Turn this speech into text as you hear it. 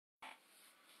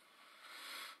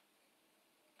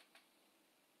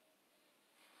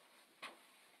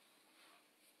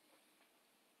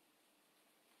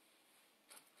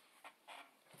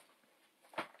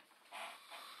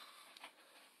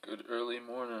early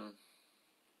morning.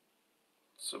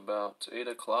 It's about 8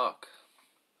 o'clock,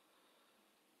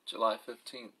 July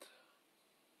 15th,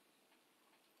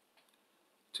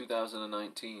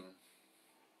 2019.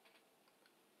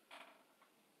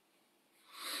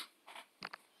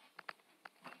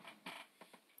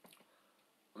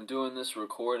 I'm doing this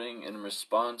recording in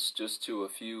response just to a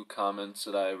few comments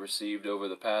that I received over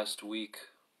the past week,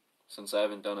 since I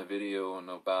haven't done a video in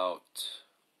about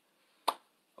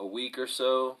a week or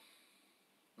so,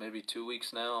 maybe 2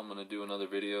 weeks now. I'm going to do another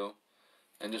video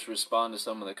and just respond to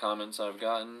some of the comments I've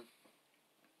gotten.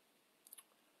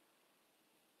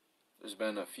 There's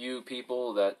been a few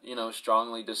people that,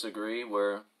 strongly disagree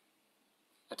where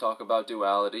I talk about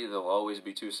duality. There'll always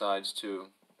be two sides to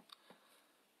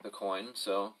the coin,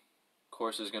 so of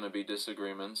course there's going to be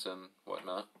disagreements and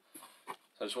whatnot.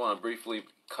 So I just want to briefly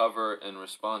cover and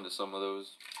respond to some of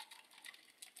those.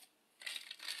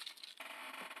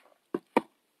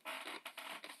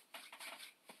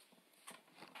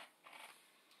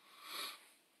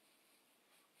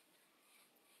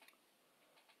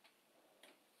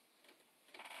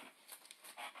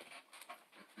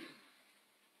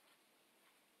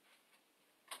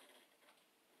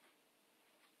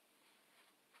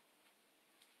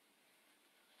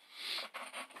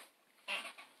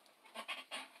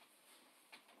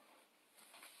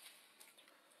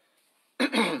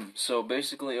 So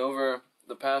basically, over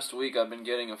the past week, I've been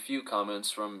getting a few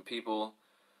comments from people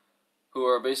who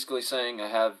are basically saying I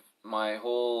have my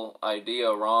whole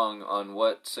idea wrong on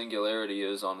what singularity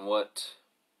is, on what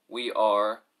we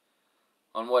are,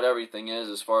 on what everything is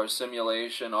as far as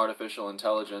simulation, artificial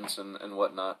intelligence, and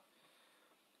whatnot.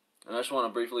 And I just want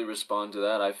to briefly respond to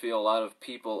that. I feel a lot of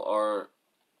people are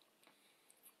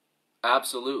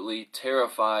absolutely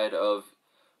terrified of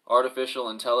artificial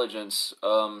intelligence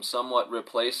somewhat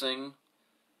replacing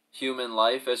human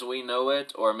life as we know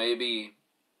it, or maybe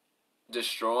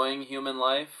destroying human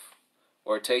life,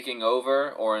 or taking over,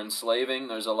 or enslaving.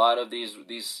 There's a lot of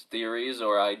these theories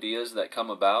or ideas that come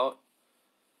about.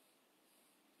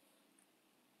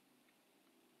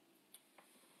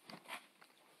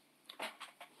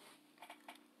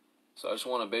 So I just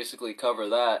want to basically cover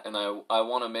that, and I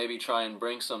want to maybe try and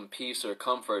bring some peace or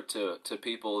comfort to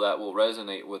people that will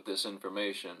resonate with this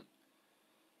information.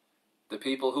 The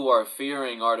people who are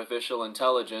fearing artificial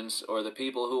intelligence, or the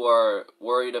people who are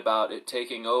worried about it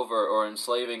taking over or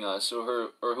enslaving us, or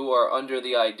who are under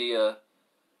the idea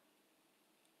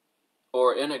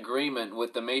or in agreement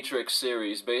with the Matrix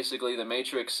series. Basically, the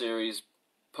Matrix series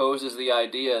poses the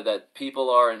idea that people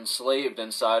are enslaved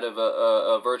inside of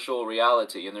a virtual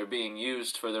reality, and they're being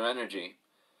used for their energy.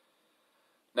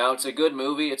 Now, it's a good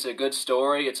movie, it's a good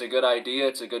story, it's a good idea,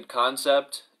 it's a good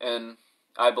concept, and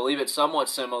I believe it's somewhat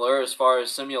similar as far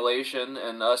as simulation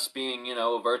and us being,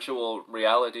 a virtual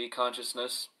reality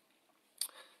consciousness,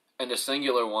 and a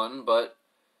singular one. But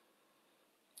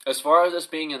as far as us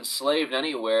being enslaved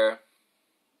anywhere,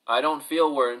 I don't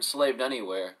feel we're enslaved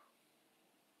anywhere.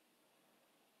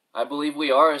 I believe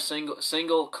we are a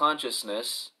single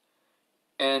consciousness,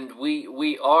 and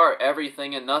we are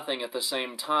everything and nothing at the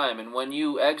same time. And when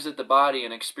you exit the body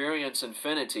and experience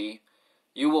infinity,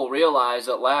 you will realize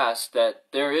at last that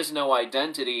there is no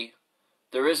identity,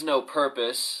 there is no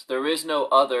purpose, there is no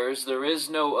others, there is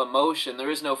no emotion, there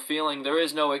is no feeling, there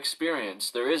is no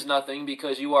experience. There is nothing,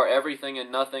 because you are everything and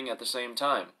nothing at the same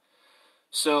time.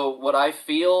 So what I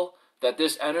feel that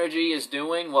this energy is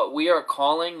doing, what we are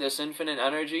calling this infinite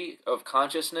energy of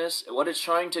consciousness, what it's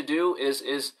trying to do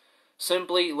is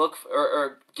simply look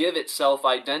or give itself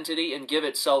identity and give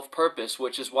itself purpose,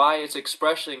 which is why it's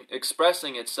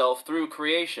expressing itself through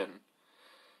creation.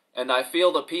 And I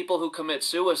feel the people who commit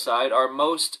suicide are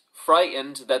most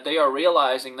frightened that they are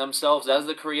realizing themselves as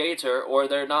the creator, or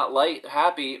they're not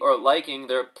happy or liking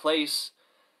their place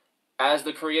as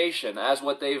the creation, as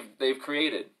what they've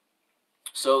created.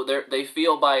 So they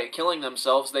feel by killing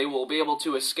themselves they will be able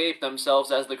to escape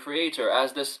themselves as the creator,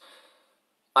 as this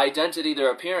identity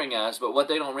they're appearing as. But what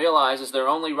they don't realize is they're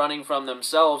only running from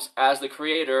themselves as the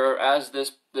creator, or as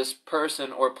this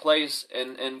person or place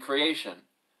in creation.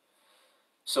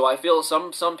 So I feel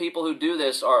some people who do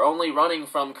this are only running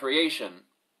from creation.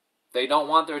 They don't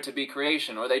want there to be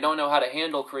creation, or they don't know how to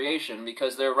handle creation,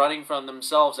 because they're running from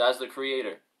themselves as the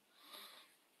creator.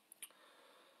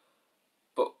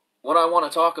 What I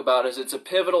want to talk about is it's a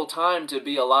pivotal time to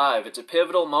be alive. It's a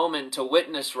pivotal moment to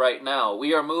witness right now.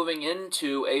 We are moving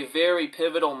into a very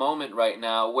pivotal moment right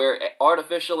now where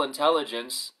artificial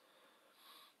intelligence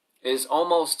is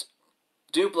almost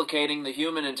duplicating the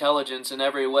human intelligence in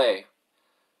every way.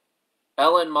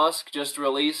 Elon Musk just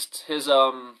released his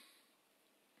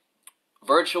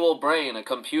virtual brain, a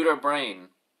computer brain,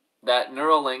 that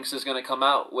Neuralink is going to come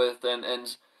out with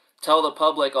and tell the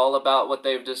public all about what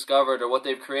they've discovered or what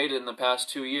they've created in the past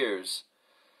 2 years.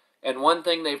 And one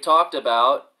thing they've talked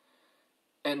about,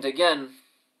 and again,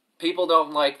 people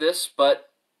don't like this, but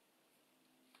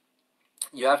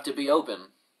you have to be open.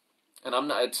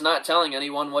 And it's not telling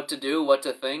anyone what to do, what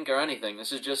to think, or anything.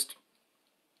 This is just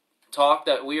talk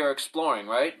that we are exploring,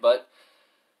 right? But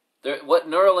what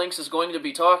Neuralink is going to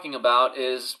be talking about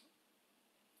is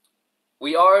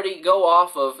we already go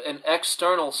off of an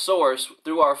external source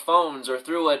through our phones or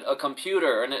through a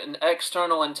computer, an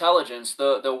external intelligence,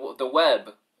 the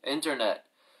web, internet,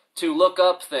 to look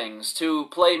up things, to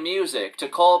play music, to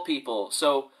call people.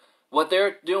 So what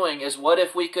they're doing is, what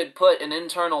if we could put an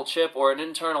internal chip or an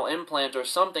internal implant or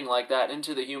something like that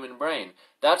into the human brain?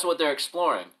 That's what they're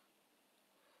exploring.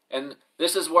 And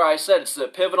this is where I said it's the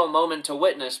pivotal moment to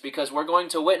witness, because we're going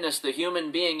to witness the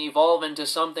human being evolve into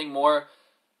something more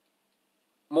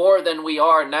than we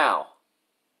are now.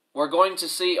 We're going to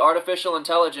see artificial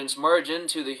intelligence merge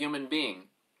into the human being.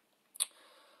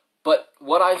 But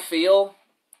what I feel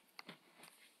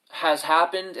has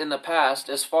happened in the past,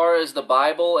 as far as the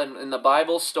Bible and in the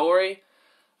Bible story,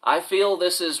 I feel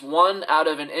this is one out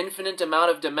of an infinite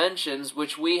amount of dimensions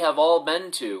which we have all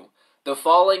been to. The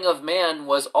falling of man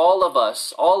was all of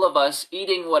us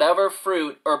eating whatever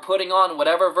fruit or putting on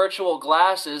whatever virtual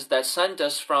glasses that sent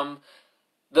us from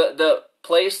the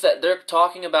place that they're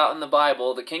talking about in the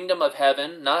Bible, the kingdom of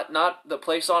heaven, not the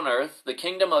place on earth, the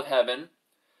kingdom of heaven,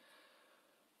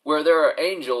 where there are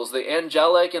angels, the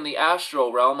angelic and the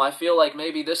astral realm. I feel like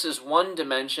maybe this is one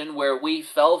dimension where we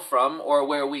fell from or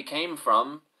where we came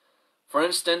from. For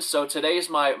instance, so today's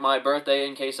my birthday,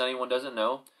 in case anyone doesn't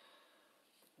know.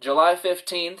 July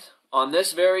 15th, on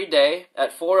this very day,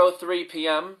 at 4:03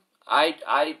 p.m.,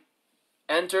 I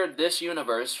entered this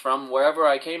universe from wherever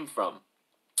I came from.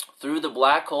 Through the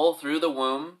black hole, through the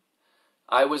womb,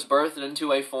 I was birthed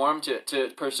into a form to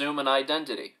presume an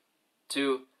identity,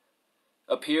 to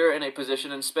appear in a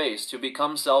position in space, to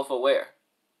become self-aware.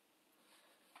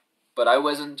 But I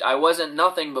wasn't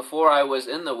nothing before I was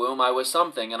in the womb. I was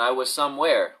something, and I was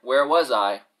somewhere. Where was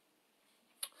I?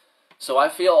 So I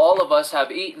feel all of us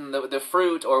have eaten the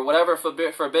fruit or whatever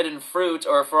forbidden fruit,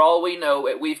 or for all we know,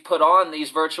 we've put on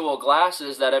these virtual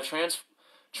glasses that have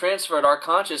transferred our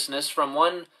consciousness from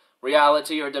one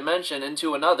reality or dimension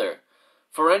into another.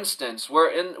 For instance,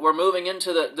 we're moving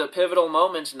into the pivotal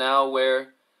moment now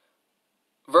where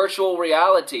virtual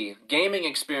reality, gaming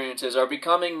experiences are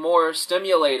becoming more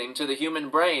stimulating to the human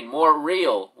brain, more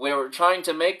real. We're trying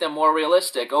to make them more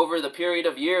realistic. Over the period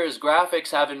of years,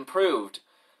 graphics have improved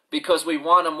because we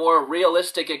want a more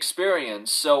realistic experience.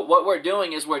 So what we're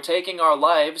doing is we're taking our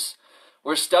lives,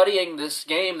 we're studying this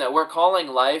game that we're calling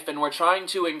life, and we're trying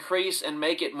to increase and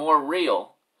make it more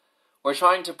real. We're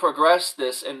trying to progress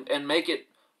this and make it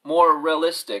more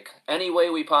realistic any way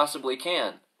we possibly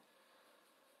can.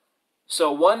 So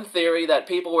one theory that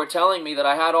people were telling me that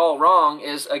I had all wrong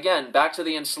is, again, back to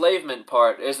the enslavement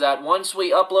part, is that once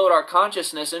we upload our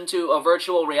consciousness into a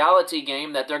virtual reality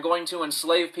game, that they're going to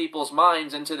enslave people's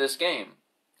minds into this game.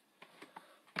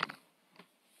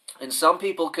 And some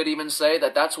people could even say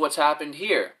that that's what's happened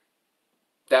here.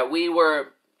 That we were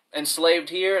enslaved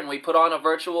here and we put on a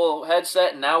virtual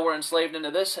headset and now we're enslaved into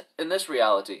in this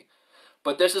reality.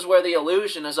 But this is where the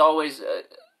illusion is always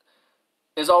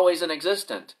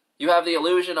inexistent. You have the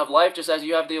illusion of life just as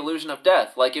you have the illusion of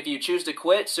death. Like if you choose to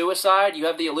quit, suicide, you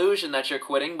have the illusion that you're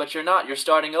quitting, but you're not. You're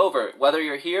starting over, whether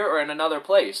you're here or in another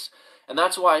place. And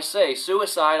that's why I say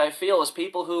suicide, I feel, is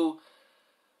people who,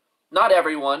 not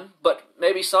everyone, but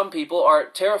maybe some people are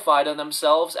terrified of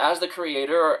themselves as the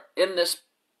creator or in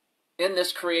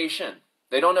this creation.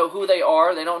 They don't know who they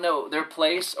are, they don't know their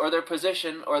place or their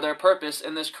position or their purpose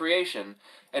in this creation.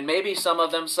 And maybe some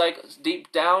of them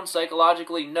deep down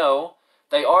psychologically know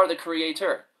they are the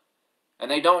creator,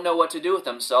 and they don't know what to do with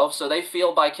themselves, so they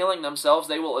feel by killing themselves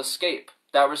they will escape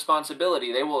that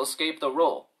responsibility. They will escape the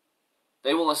role.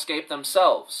 They will escape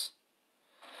themselves.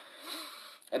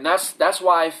 And that's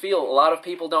why I feel a lot of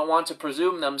people don't want to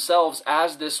presume themselves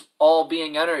as this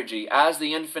all-being energy, as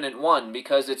the infinite one,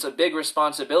 because it's a big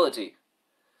responsibility.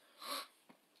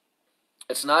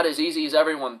 It's not as easy as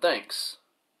everyone thinks.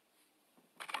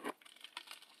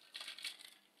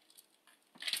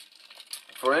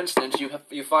 For instance,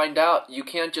 you find out you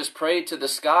can't just pray to the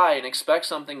sky and expect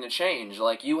something to change.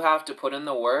 Like, you have to put in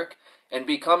the work and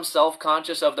become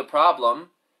self-conscious of the problem,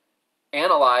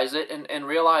 analyze it, and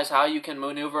realize how you can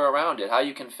maneuver around it, how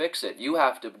you can fix it. You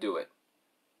have to do it.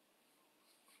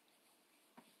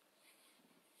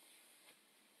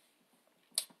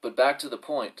 But back to the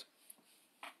point.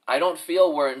 I don't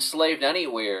feel we're enslaved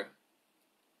anywhere.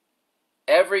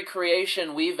 Every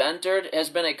creation we've entered has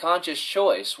been a conscious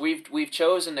choice. We've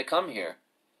chosen to come here.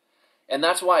 And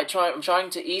that's why I'm trying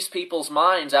to ease people's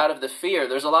minds out of the fear.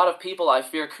 There's a lot of people, I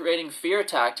fear, creating fear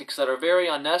tactics that are very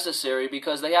unnecessary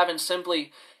because they haven't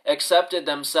simply accepted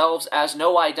themselves as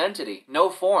no identity, no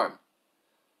form,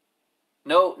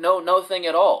 no thing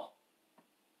at all.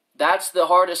 That's the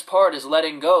hardest part, is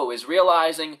letting go, is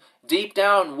realizing deep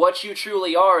down what you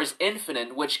truly are is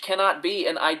infinite, which cannot be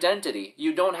an identity.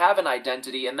 You don't have an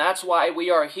identity, and that's why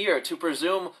we are here, to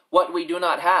presume what we do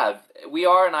not have. We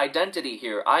are an identity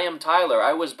here. I am Tyler.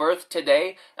 I was birthed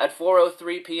today at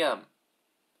 4:03 p.m.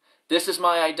 This is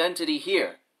my identity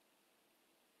here.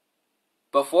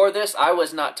 Before this, I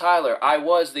was not Tyler. I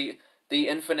was the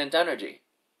infinite energy.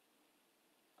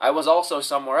 I was also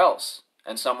somewhere else,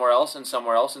 and somewhere else, and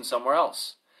somewhere else, and somewhere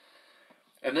else.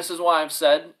 And this is why I've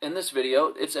said in this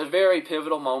video, it's a very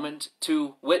pivotal moment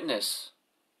to witness.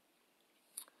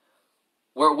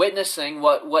 We're witnessing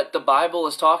what the Bible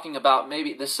is talking about,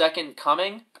 maybe the second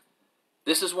coming.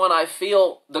 This is when I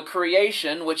feel the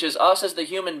creation, which is us as the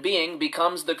human being,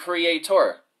 becomes the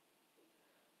creator.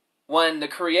 When the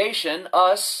creation,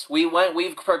 us,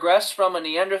 we've progressed from a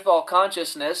Neanderthal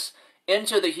consciousness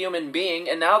into the human being,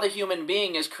 and now the human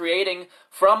being is creating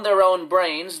from their own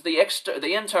brains, the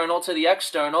internal to the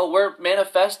external. We're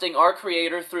manifesting our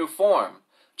Creator through form,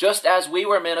 just as we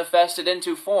were manifested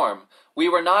into form. We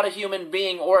were not a human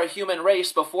being or a human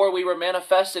race before we were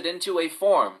manifested into a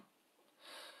form.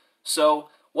 So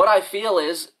what I feel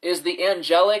is the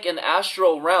angelic and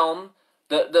astral realm,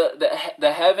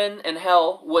 the heaven and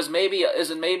hell is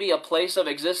maybe a place of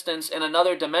existence in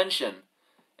another dimension.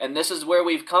 And this is where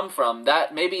we've come from.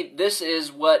 That maybe this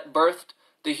is what birthed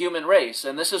the human race.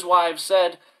 And this is why I've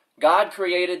said God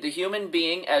created the human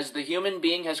being as the human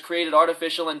being has created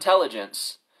artificial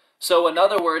intelligence. So in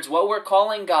other words, what we're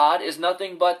calling God is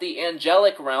nothing but the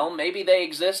angelic realm. Maybe they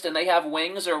exist and they have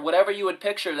wings, or whatever you would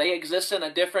picture. They exist in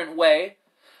a different way.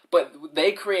 But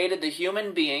they created the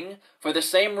human being for the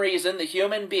same reason the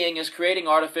human being is creating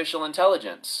artificial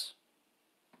intelligence.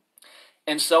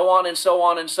 And so on and so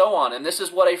on and so on. And this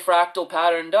is what a fractal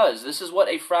pattern does. This is what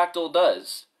a fractal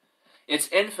does. It's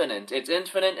infinite. It's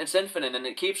infinite. It's infinite. And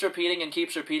it keeps repeating and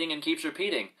keeps repeating and keeps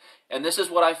repeating. And this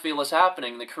is what I feel is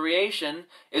happening. The creation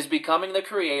is becoming the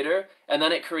creator, and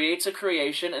then it creates a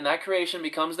creation, and that creation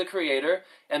becomes the creator.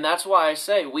 And that's why I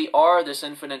say we are this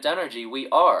infinite energy. We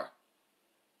are.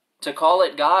 To call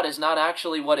it God is not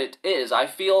actually what it is. I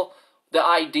feel the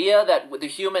idea that the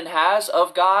human has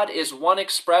of God is one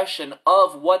expression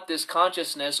of what this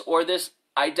consciousness or this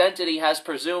identity has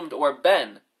presumed or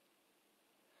been.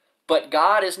 But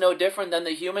God is no different than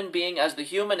the human being, as the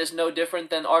human is no different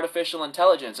than artificial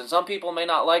intelligence. And some people may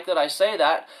not like that I say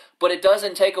that, but it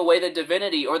doesn't take away the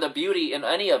divinity or the beauty in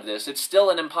any of this. It's still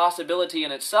an impossibility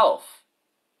in itself.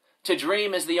 To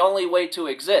dream is the only way to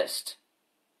exist.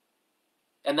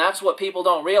 And that's what people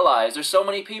don't realize. There's so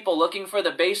many people looking for the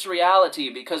base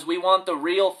reality because we want the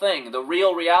real thing, the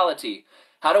real reality.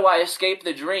 How do I escape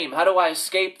the dream? How do I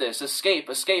escape this?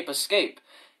 Escape, escape, escape.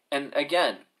 And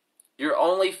again, you're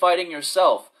only fighting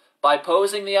yourself by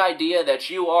posing the idea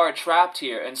that you are trapped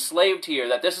here, enslaved here,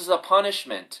 that this is a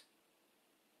punishment.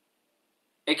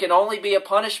 It can only be a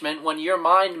punishment when your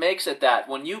mind makes it that,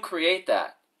 when you create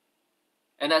that.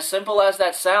 And as simple as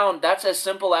that sounds, that's as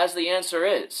simple as the answer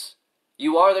is.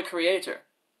 You are the creator.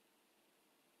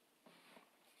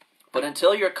 But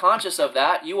until you're conscious of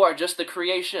that, you are just the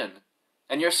creation.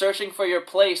 And you're searching for your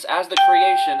place as the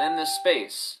creation in this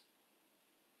space.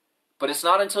 But it's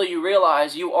not until you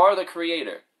realize you are the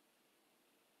creator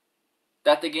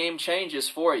that the game changes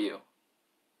for you.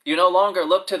 You no longer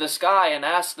look to the sky and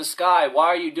ask the sky, why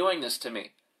are you doing this to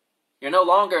me? You're no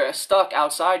longer stuck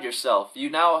outside yourself.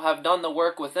 You now have done the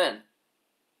work within.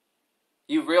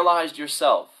 You've realized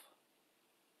yourself.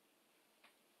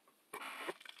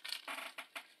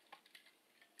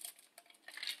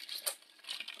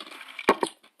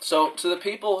 So, to the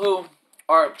people who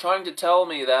are trying to tell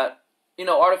me that,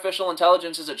 artificial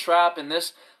intelligence is a trap and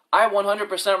this, I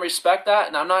 100% respect that,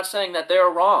 and I'm not saying that they're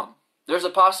wrong. There's a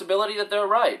possibility that they're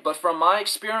right, but from my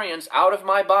experience out of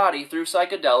my body through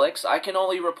psychedelics, I can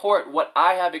only report what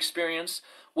I have experienced,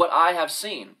 what I have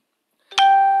seen.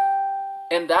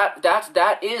 And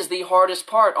that is the hardest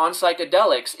part on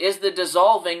psychedelics, is the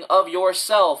dissolving of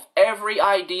yourself. Every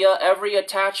idea, every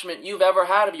attachment you've ever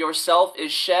had of yourself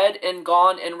is shed and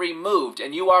gone and removed.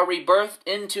 And you are rebirthed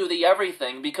into the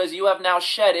everything because you have now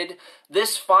shedded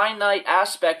this finite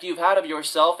aspect you've had of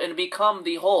yourself and become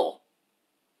the whole,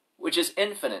 which is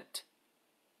infinite.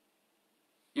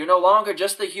 You're no longer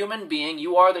just the human being,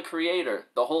 you are the creator,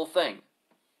 the whole thing.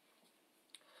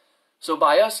 So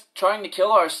by us trying to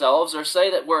kill ourselves or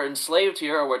say that we're enslaved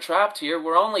here or we're trapped here,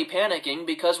 we're only panicking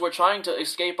because we're trying to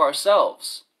escape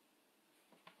ourselves.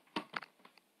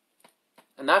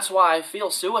 And that's why I feel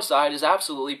suicide is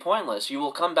absolutely pointless. You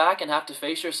will come back and have to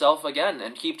face yourself again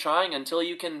and keep trying until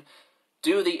you can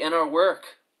do the inner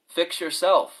work, fix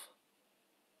yourself,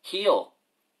 heal.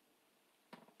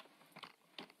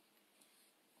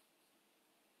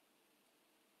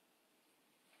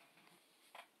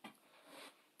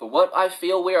 But what I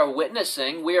feel we are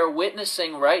witnessing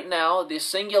right now the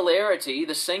singularity,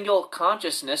 the single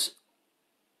consciousness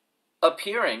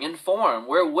appearing in form.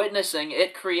 We're witnessing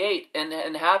it create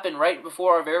and happen right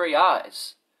before our very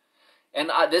eyes. And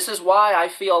this is why I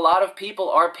feel a lot of people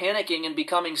are panicking and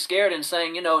becoming scared and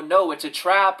saying, no, it's a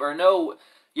trap, or no,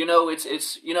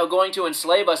 it's going to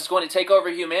enslave us, it's going to take over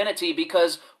humanity,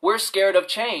 because we're scared of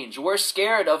change. We're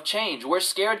scared of change. We're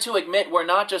scared to admit we're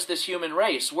not just this human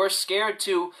race. We're scared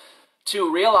to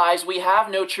realize we have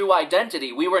no true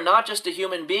identity. We were not just a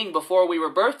human being before we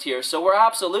were birthed here, so we're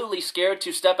absolutely scared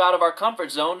to step out of our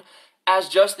comfort zone as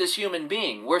just this human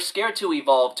being. We're scared to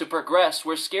evolve, to progress.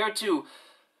 We're scared to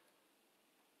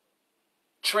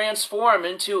transform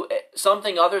into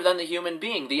something other than the human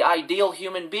being, the ideal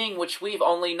human being which we've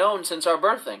only known since our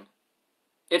birthing.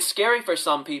 It's scary for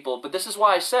some people, but this is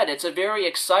why I said it's a very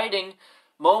exciting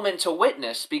moment to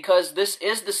witness, because this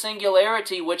is the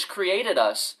singularity which created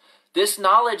us. This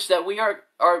knowledge that we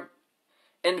are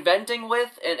inventing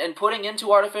with and putting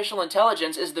into artificial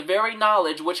intelligence is the very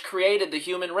knowledge which created the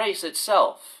human race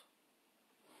itself.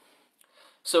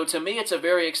 So to me, it's a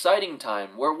very exciting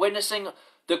time. We're witnessing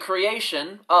the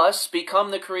creation, us,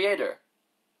 become the creator.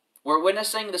 We're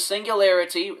witnessing the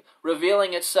singularity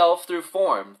revealing itself through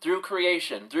form, through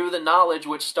creation, through the knowledge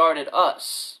which started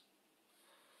us.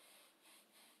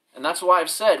 And that's why I've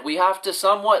said we have to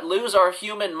somewhat lose our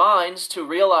human minds to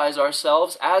realize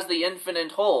ourselves as the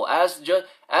infinite whole,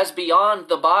 as beyond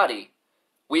the body.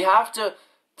 We have to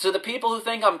the people who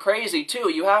think I'm crazy too,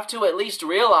 you have to at least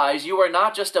realize you are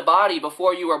not just a body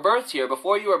before you were birthed here.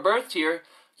 Before you were birthed here,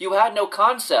 you had no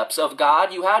concepts of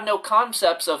God, you had no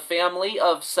concepts of family,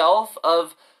 of self,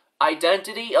 of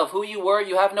identity, of who you were.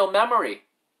 You have no memory.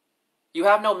 You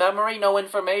have no memory, no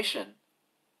information.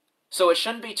 So it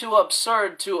shouldn't be too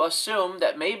absurd to assume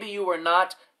that maybe you were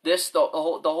not this the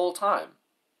whole time.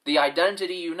 The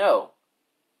identity you know.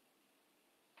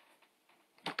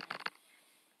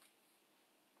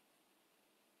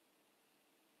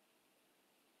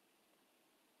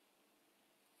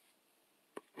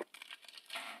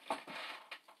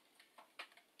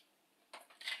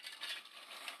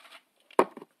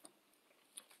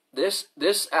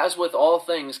 This, as with all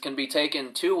things, can be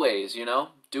taken two ways,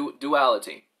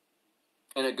 duality.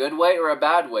 In a good way or a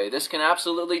bad way. This can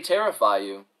absolutely terrify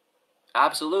you.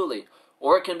 Absolutely.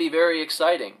 Or it can be very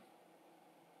exciting.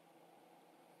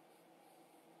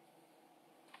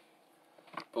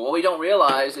 But what we don't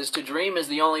realize is to dream is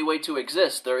the only way to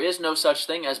exist. There is no such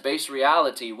thing as base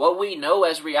reality. What we know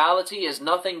as reality is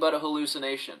nothing but a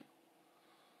hallucination.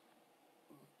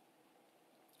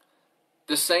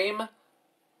 The same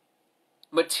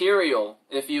material,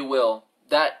 if you will,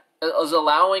 that is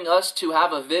allowing us to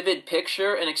have a vivid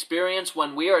picture and experience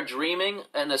when we are dreaming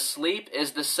and asleep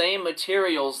is the same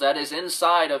materials that is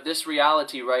inside of this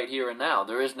reality right here and now.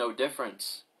 There is no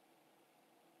difference.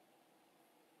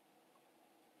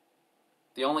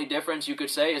 The only difference you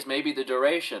could say is maybe the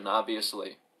duration,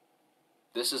 obviously.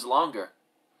 This is longer,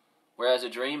 whereas a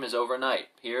dream is overnight,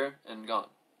 here and gone.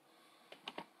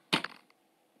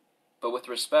 But with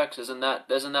respect, isn't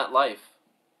that life?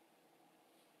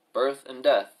 Birth and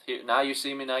death. Here, now you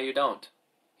see me, now you don't.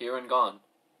 Here and gone.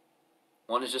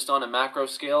 One is just on a macro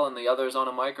scale and the other is on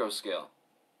a micro scale.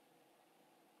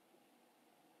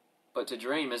 But to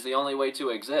dream is the only way to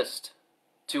exist.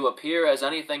 To appear as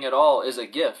anything at all is a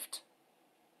gift.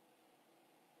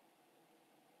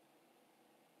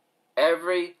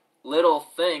 Every little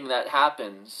thing that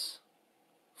happens,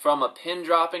 from a pin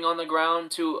dropping on the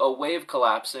ground to a wave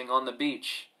collapsing on the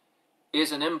beach,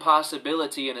 is an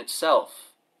impossibility in itself.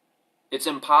 It's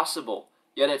impossible,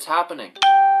 yet it's happening.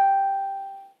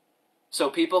 So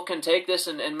people can take this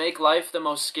and make life the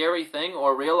most scary thing,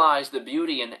 or realize the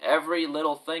beauty in every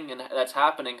little thing that's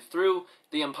happening through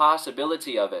the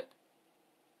impossibility of it.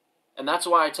 And that's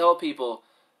why I tell people,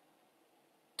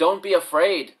 don't be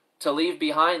afraid to leave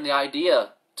behind the idea,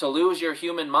 to lose your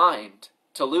human mind,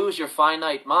 to lose your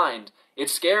finite mind.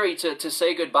 It's scary to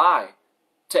say goodbye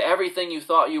to everything you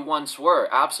thought you once were,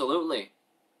 absolutely.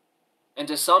 And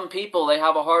to some people, they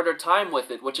have a harder time with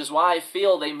it, which is why I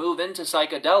feel they move into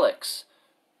psychedelics.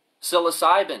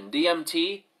 Psilocybin,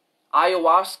 DMT,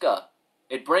 ayahuasca.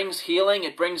 It brings healing,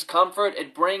 it brings comfort,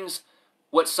 it brings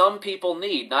what some people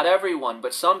need. Not everyone,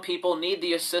 but some people need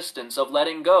the assistance of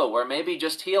letting go, or maybe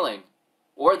just healing,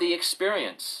 or the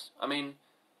experience. I mean,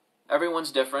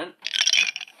 everyone's different.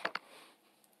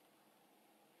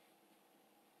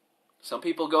 Some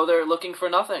people go there looking for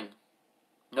nothing.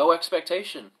 No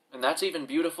expectation. And that's even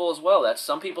beautiful as well.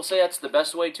 Some people say that's the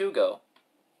best way to go.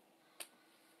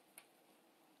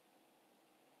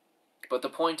 But the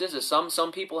point is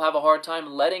some people have a hard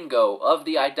time letting go of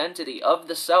the identity of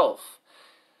the self.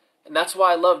 And that's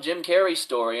why I love Jim Carrey's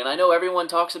story. And I know everyone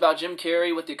talks about Jim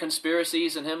Carrey with the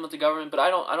conspiracies and him with the government, but I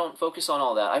don't focus on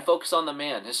all that. I focus on the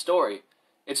man, his story.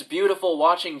 It's beautiful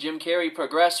watching Jim Carrey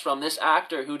progress from this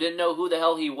actor who didn't know who the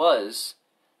hell he was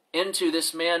into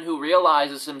this man who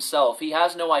realizes himself. He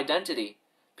has no identity.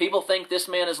 People think this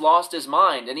man has lost his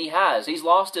mind, and he has. He's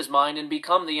lost his mind and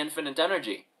become the infinite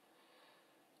energy.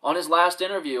 On his last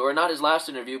interview, or not his last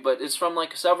interview, but it's from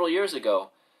like several years ago,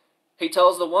 he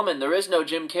tells the woman, there is no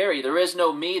Jim Carrey, there is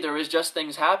no me, there is just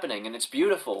things happening, and it's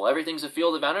beautiful. Everything's a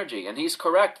field of energy. And he's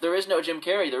correct. There is no Jim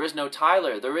Carrey, there is no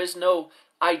Tyler, there is no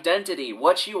identity.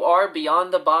 What you are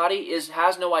beyond the body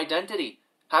has no identity,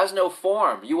 has no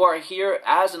form. You are here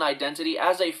as an identity,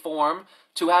 as a form,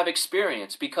 to have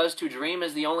experience, because to dream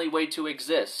is the only way to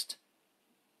exist,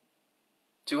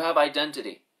 to have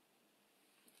identity.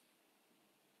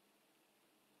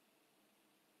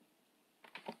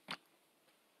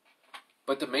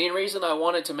 But the main reason I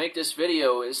wanted to make this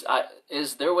video is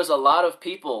there was a lot of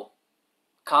people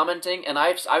commenting, and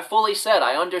I fully said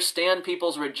I understand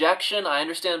people's rejection, I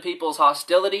understand people's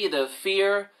hostility, the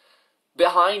fear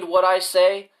behind what I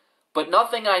say, but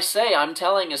nothing I say I'm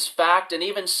telling is fact, and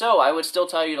even so, I would still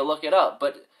tell you to look it up.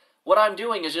 But what I'm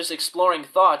doing is just exploring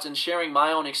thoughts and sharing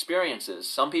my own experiences.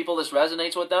 Some people this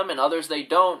resonates with them, and others they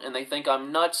don't, and they think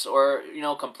I'm nuts or,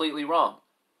 completely wrong.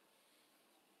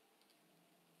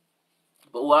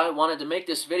 But what I wanted to make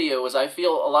this video was I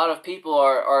feel a lot of people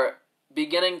are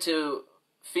beginning to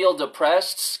feel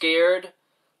depressed, scared,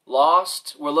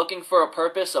 lost. We're looking for a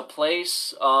purpose, a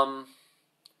place.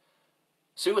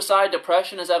 Suicide,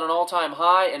 depression is at an all-time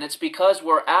high, and it's because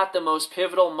we're at the most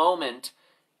pivotal moment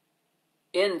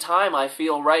in time, I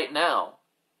feel, right now.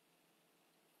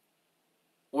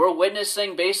 We're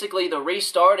witnessing basically the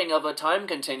restarting of a time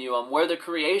continuum where the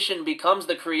creation becomes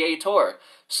the creator.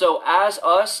 So as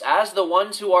us, as the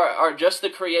ones who are just the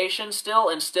creation still,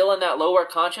 and still in that lower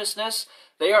consciousness,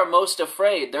 they are most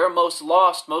afraid, they're most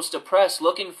lost, most depressed,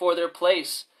 looking for their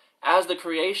place as the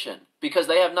creation, because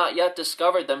they have not yet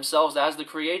discovered themselves as the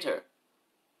creator.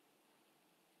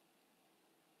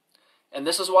 And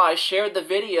this is why I shared the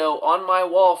video on my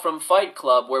wall from Fight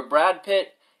Club where Brad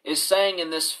Pitt is saying in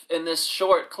this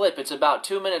short clip, it's about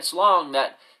 2 minutes long,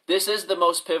 that this is the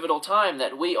most pivotal time,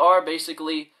 that we are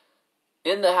basically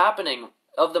in the happening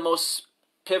of the most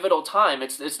pivotal time.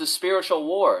 It's the spiritual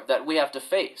war that we have to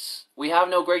face. We have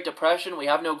no Great Depression, we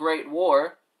have no Great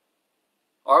War.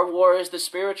 Our war is the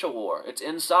spiritual war. It's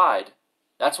inside.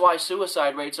 That's why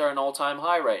suicide rates are an all-time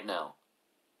high right now.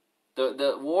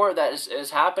 The war that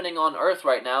is happening on Earth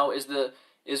right now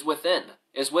is within,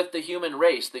 is with the human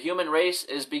race. The human race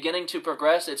is beginning to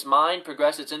progress its mind,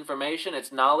 progress its information,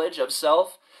 its knowledge of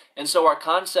self, and so our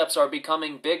concepts are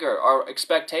becoming bigger. Our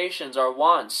expectations, our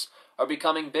wants are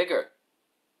becoming bigger.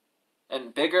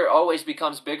 And bigger always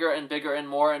becomes bigger and bigger and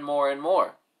more and more and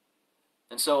more.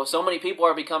 And so many people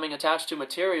are becoming attached to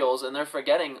materials, and they're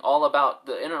forgetting all about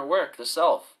the inner work, the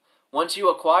self. Once you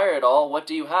acquire it all, what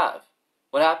do you have?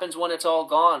 What happens when it's all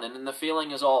gone and then the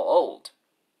feeling is all old?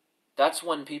 That's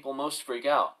when people most freak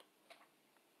out.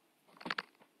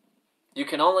 You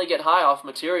can only get high off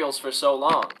materials for so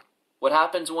long. What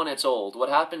happens when it's old? What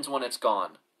happens when it's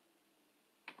gone?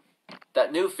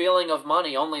 That new feeling of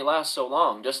money only lasts so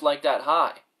long, just like that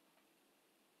high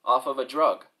off of a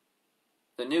drug.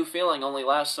 The new feeling only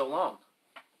lasts so long.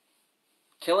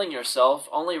 Killing yourself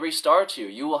only restarts you.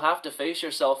 You will have to face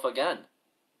yourself again.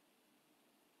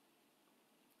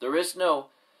 There is no...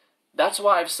 That's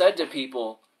why I've said to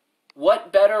people,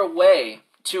 what better way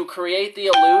to create the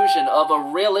illusion of a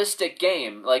realistic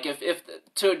game? Like, if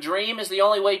to dream is the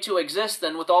only way to exist,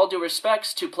 then with all due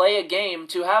respects, to play a game,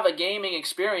 to have a gaming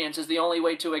experience is the only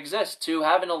way to exist. To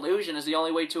have an illusion is the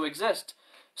only way to exist.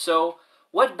 So,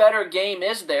 what better game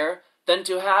is there than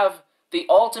to have the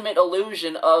ultimate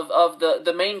illusion of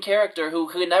the main character who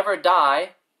could never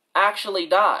die, actually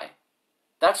die?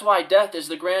 That's why death is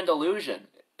the grand illusion.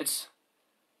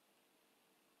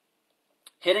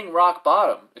 hitting rock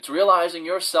bottom. It's realizing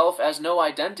yourself as no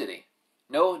identity,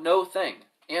 no thing,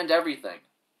 and everything.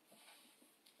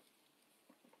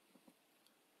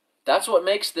 That's what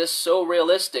makes this so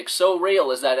realistic, so real,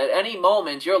 is that at any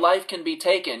moment your life can be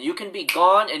taken. You can be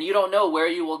gone and you don't know where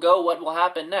you will go, what will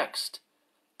happen next.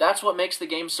 That's what makes the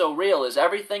game so real, is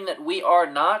everything that we are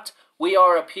not, we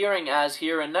are appearing as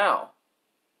here and now.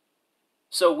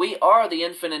 So we are the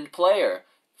infinite player.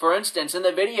 For instance, in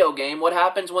the video game, what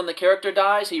happens when the character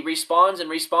dies? He respawns and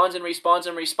respawns and respawns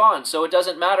and respawns. So it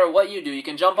doesn't matter what you do. You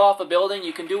can jump off a building,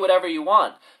 you can do whatever you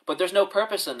want. But there's no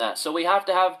purpose in that. So we have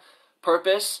to have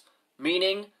purpose,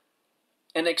 meaning,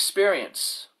 and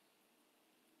experience.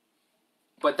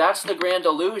 But that's the grand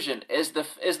illusion, is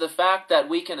the fact that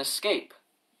we can escape.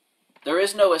 There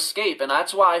is no escape, and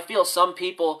that's why I feel some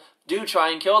people do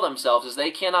try and kill themselves, is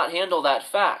they cannot handle that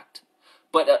fact.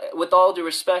 But with all due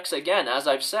respects, again, as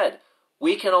I've said,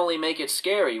 we can only make it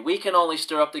scary. We can only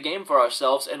stir up the game for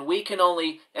ourselves, and we can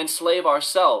only enslave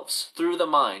ourselves through the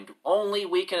mind. Only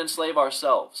we can enslave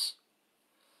ourselves.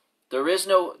 There is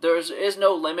no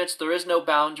limits, there is no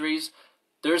boundaries.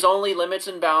 There's only limits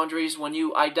and boundaries when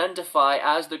you identify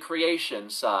as the creation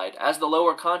side, as the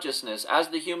lower consciousness, as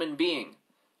the human being,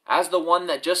 as the one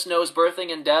that just knows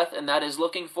birthing and death, and that is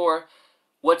looking for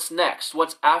what's next,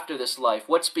 what's after this life,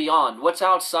 what's beyond, what's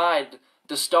outside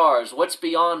the stars, what's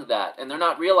beyond that. And they're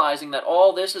not realizing that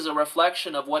all this is a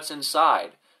reflection of what's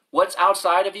inside. What's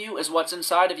outside of you is what's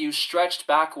inside of you stretched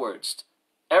backwards.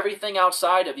 Everything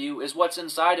outside of you is what's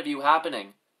inside of you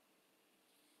happening.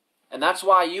 And that's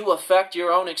why you affect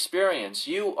your own experience.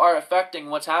 You are affecting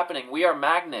what's happening. We are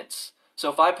magnets. So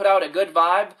if I put out a good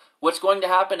vibe, what's going to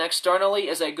happen externally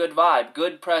is a good vibe,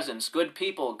 good presence, good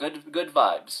people, good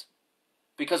vibes.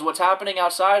 Because what's happening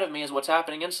outside of me is what's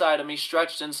happening inside of me,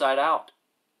 stretched inside out.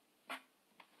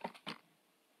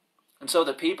 And so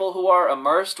the people who are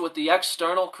immersed with the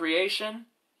external creation,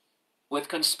 with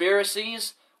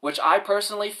conspiracies, which I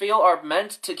personally feel are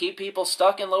meant to keep people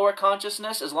stuck in lower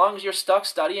consciousness. As long as you're stuck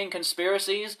studying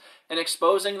conspiracies and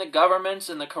exposing the governments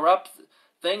and the corrupt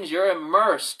things, you're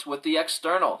immersed with the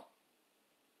external.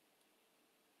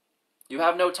 You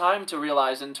have no time to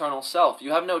realize internal self.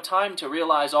 You have no time to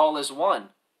realize all is one.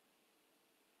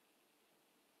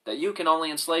 That you can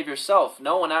only enslave yourself.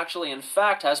 No one actually, in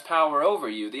fact, has power over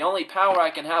you. The only power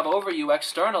I can have over you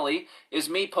externally is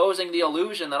me posing the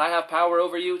illusion that I have power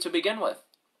over you to begin with.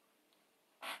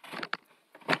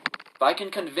 If I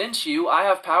can convince you I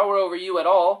have power over you at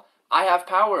all, I have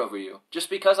power over you, just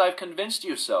because I've convinced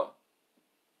you so.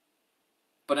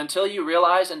 But until you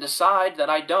realize and decide that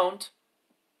I don't,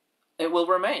 it will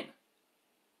remain.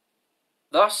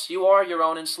 Thus, you are your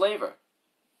own enslaver.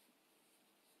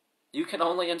 You can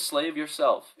only enslave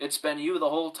yourself. It's been you the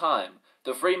whole time.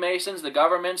 The Freemasons, the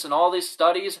governments, and all these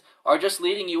studies are just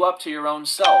leading you up to your own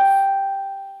self.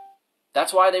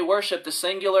 That's why they worship the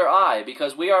singular I,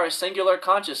 because we are a singular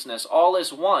consciousness. All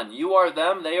is one. You are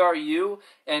them, they are you,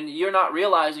 and you're not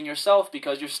realizing yourself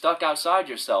because you're stuck outside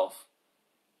yourself.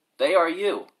 They are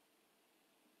you.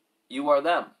 You are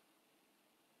them.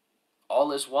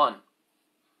 All is one.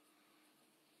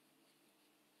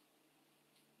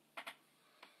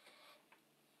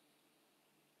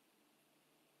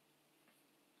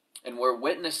 And we're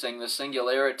witnessing the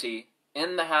singularity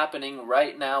in the happening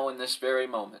right now in this very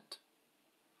moment.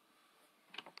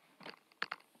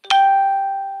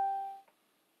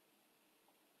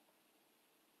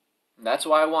 And that's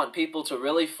why I want people to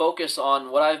really focus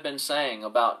on what I've been saying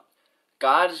about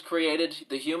God has created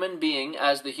the human being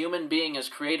as the human being has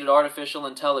created artificial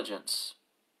intelligence.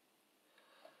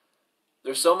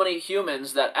 There's so many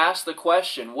humans that ask the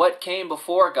question, what came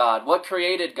before God? What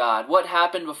created God? What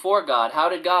happened before God? How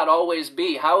did God always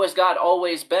be? How has God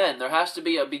always been? There has to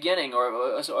be a beginning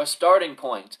or a starting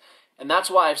point. And that's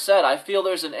why I've said I feel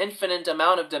there's an infinite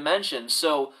amount of dimensions.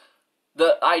 So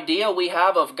the idea we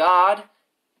have of God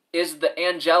is the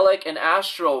angelic and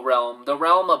astral realm, the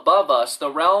realm above us,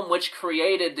 the realm which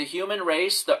created the human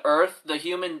race, the earth, the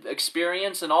human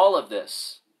experience, and all of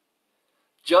this.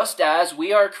 Just as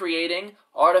we are creating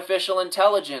artificial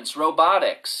intelligence,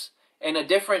 robotics, and a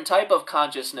different type of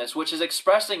consciousness which is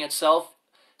expressing itself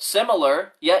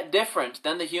similar yet different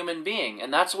than the human being.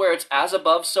 And that's where it's as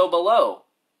above, so below.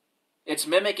 It's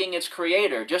mimicking its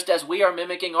creator, just as we are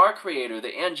mimicking our creator,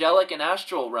 the angelic and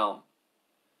astral realm.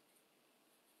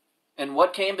 And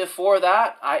what came before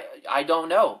that, I don't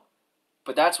know.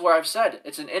 But that's where I've said,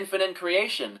 it's an infinite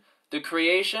creation. The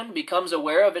creation becomes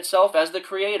aware of itself as the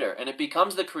creator, and it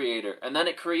becomes the creator, and then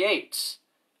it creates.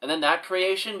 And then that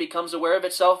creation becomes aware of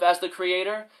itself as the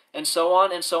creator, and so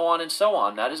on, and so on, and so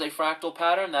on. That is a fractal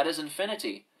pattern, that is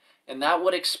infinity. And that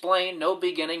would explain no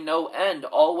beginning, no end,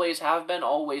 always have been,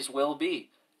 always will be.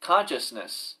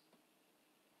 Consciousness.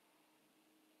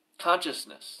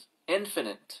 Consciousness.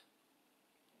 Infinite.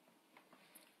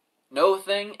 No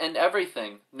thing and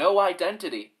everything. No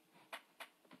identity.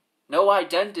 No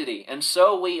identity. And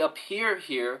so we appear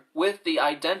here with the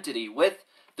identity, with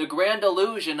the grand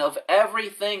illusion of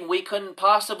everything we couldn't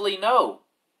possibly know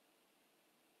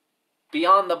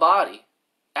beyond the body,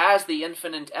 as the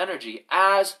infinite energy,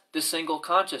 as the single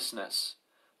consciousness.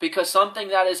 Because something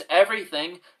that is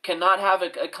everything cannot have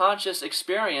a conscious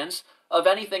experience of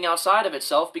anything outside of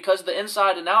itself, because the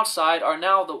inside and outside are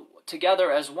now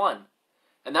together as one.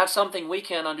 And that's something we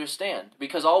can't understand,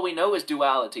 because all we know is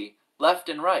duality, left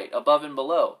and right, above and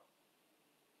below.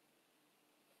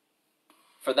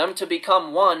 For them to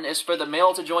become one is for the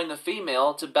male to join the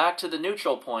female, to back to the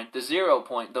neutral point, the 0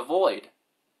 point, the void.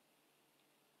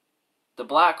 The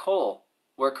black hole,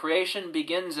 where creation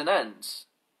begins and ends.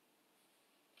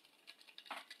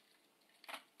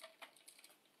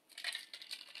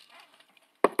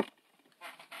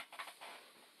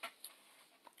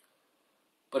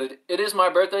 But it is my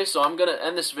birthday, so I'm going to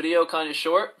end this video kind of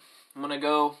short. I'm going to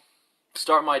go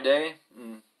start my day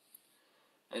and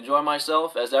enjoy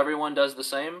myself, as everyone does the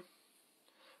same.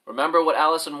 Remember what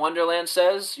Alice in Wonderland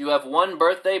says? You have one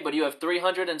birthday, but you have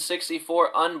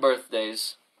 364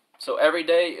 unbirthdays. So every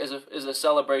day is a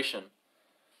celebration.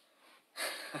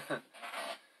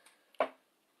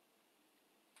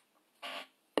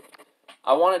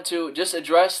 I wanted to just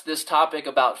address this topic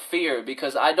about fear,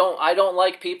 because I don't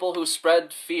like people who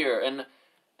spread fear. And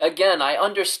again, I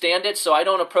understand it, so I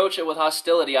don't approach it with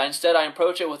hostility. Instead, I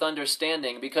approach it with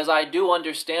understanding, because I do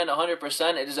understand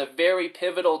 100% it is a very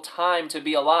pivotal time to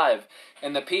be alive.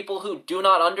 And the people who do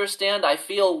not understand, I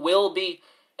feel, will be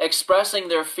expressing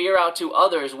their fear out to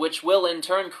others, which will in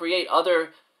turn create other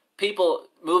people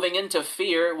moving into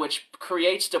fear, which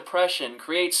creates depression,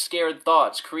 creates scared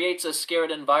thoughts, creates a scared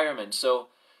environment. So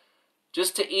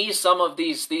just to ease some of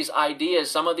these ideas,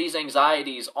 some of these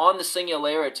anxieties on the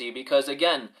singularity, because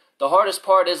again, the hardest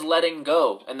part is letting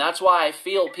go. And that's why I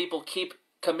feel people keep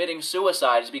committing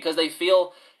suicides, because they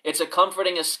feel it's a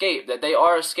comforting escape, that they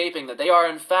are escaping, that they are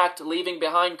in fact leaving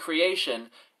behind creation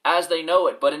as they know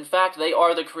it, but in fact they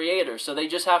are the creator, so they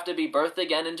just have to be birthed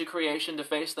again into creation to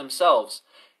face themselves.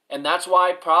 And that's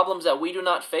why problems that we do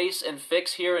not face and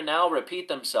fix here and now repeat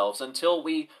themselves until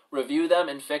we review them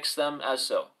and fix them as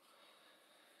so.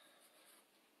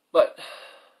 But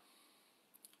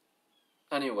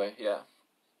anyway, yeah.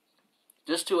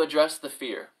 Just to address the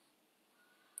fear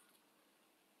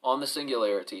on the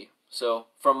singularity. So,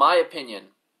 from my opinion,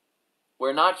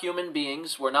 we're not human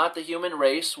beings, we're not the human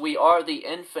race, we are the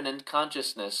infinite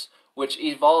consciousness, which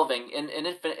evolving in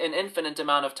an infinite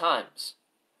amount of times.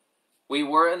 We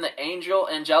were in the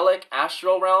angelic,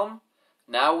 astral realm,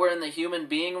 now we're in the human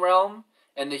being realm,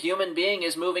 and the human being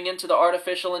is moving into the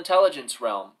artificial intelligence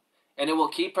realm. And it will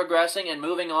keep progressing and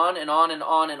moving on and on and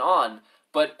on and on.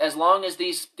 But as long as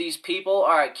these people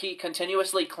are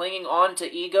continuously clinging on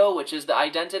to ego, which is the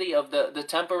identity of the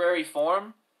temporary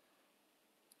form,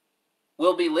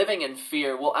 we'll be living in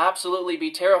fear, we'll absolutely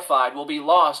be terrified, we'll be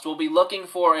lost, we'll be looking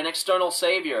for an external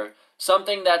savior,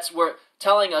 something that's we're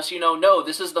telling us, no,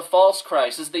 this is the false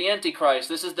Christ, this is the Antichrist,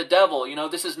 this is the devil,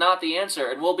 this is not the answer.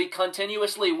 And we'll be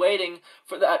continuously waiting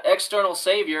for that external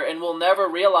savior, and we'll never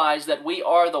realize that we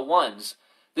are the ones.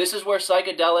 This is where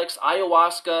psychedelics,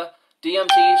 ayahuasca,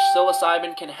 DMT,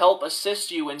 psilocybin can help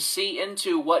assist you and see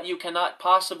into what you cannot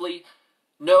possibly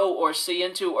know or see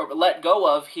into or let go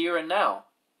of here and now.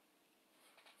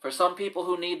 For some people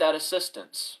who need that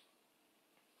assistance.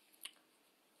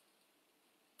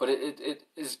 But it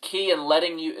is key in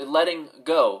letting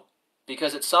go,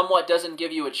 because it somewhat doesn't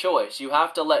give you a choice. You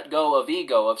have to let go of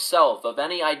ego, of self, of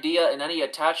any idea and any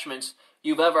attachments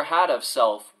you've ever had of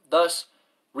self, thus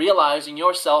realizing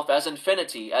yourself as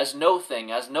infinity, as no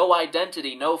thing, as no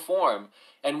identity, no form.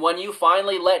 And when you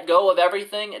finally let go of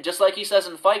everything, just like he says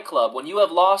in Fight Club, when you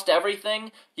have lost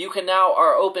everything, you can now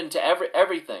are open to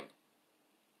everything.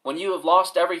 When you have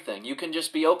lost everything, you can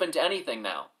just be open to anything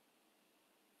now.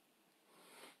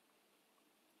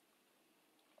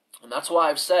 And that's why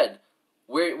I've said,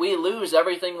 we lose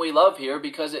everything we love here,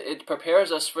 because it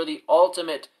prepares us for the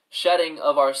ultimate shedding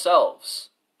of ourselves.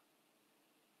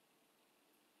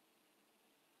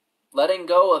 Letting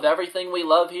go of everything we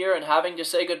love here and having to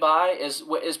say goodbye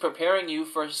is preparing you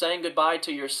for saying goodbye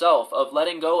to yourself, of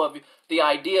letting go of the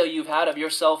idea you've had of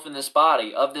yourself in this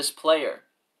body, of this player.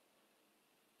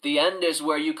 The end is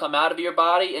where you come out of your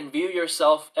body and view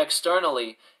yourself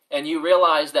externally, and you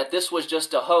realize that this was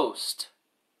just a host.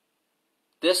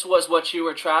 This was what you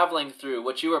were traveling through,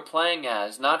 what you were playing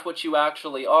as, not what you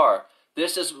actually are.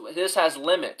 This has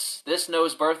limits. This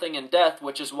knows birthing and death,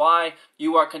 which is why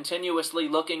you are continuously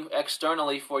looking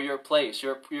externally for your place,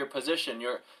 your position,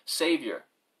 your savior.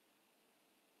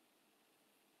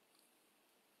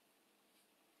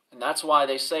 And that's why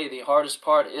they say the hardest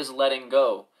part is letting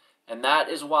go. And that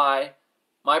is why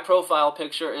my profile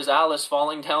picture is Alice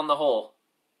falling down the hole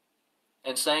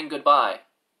and saying goodbye.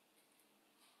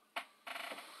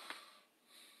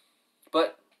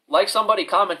 But like somebody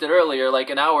commented earlier, like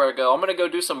an hour ago, I'm going to go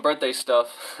do some birthday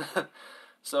stuff.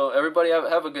 So everybody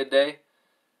have a good day.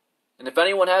 And if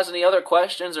anyone has any other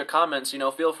questions or comments,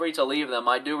 feel free to leave them.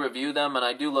 I do review them, and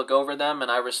I do look over them, and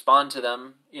I respond to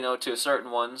them, to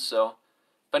certain ones. So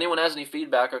if anyone has any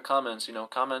feedback or comments,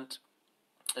 comment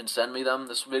and send me them.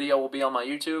 This video will be on my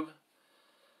YouTube.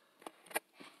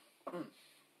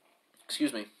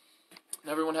 Excuse me.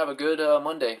 And everyone have a good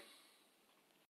Monday.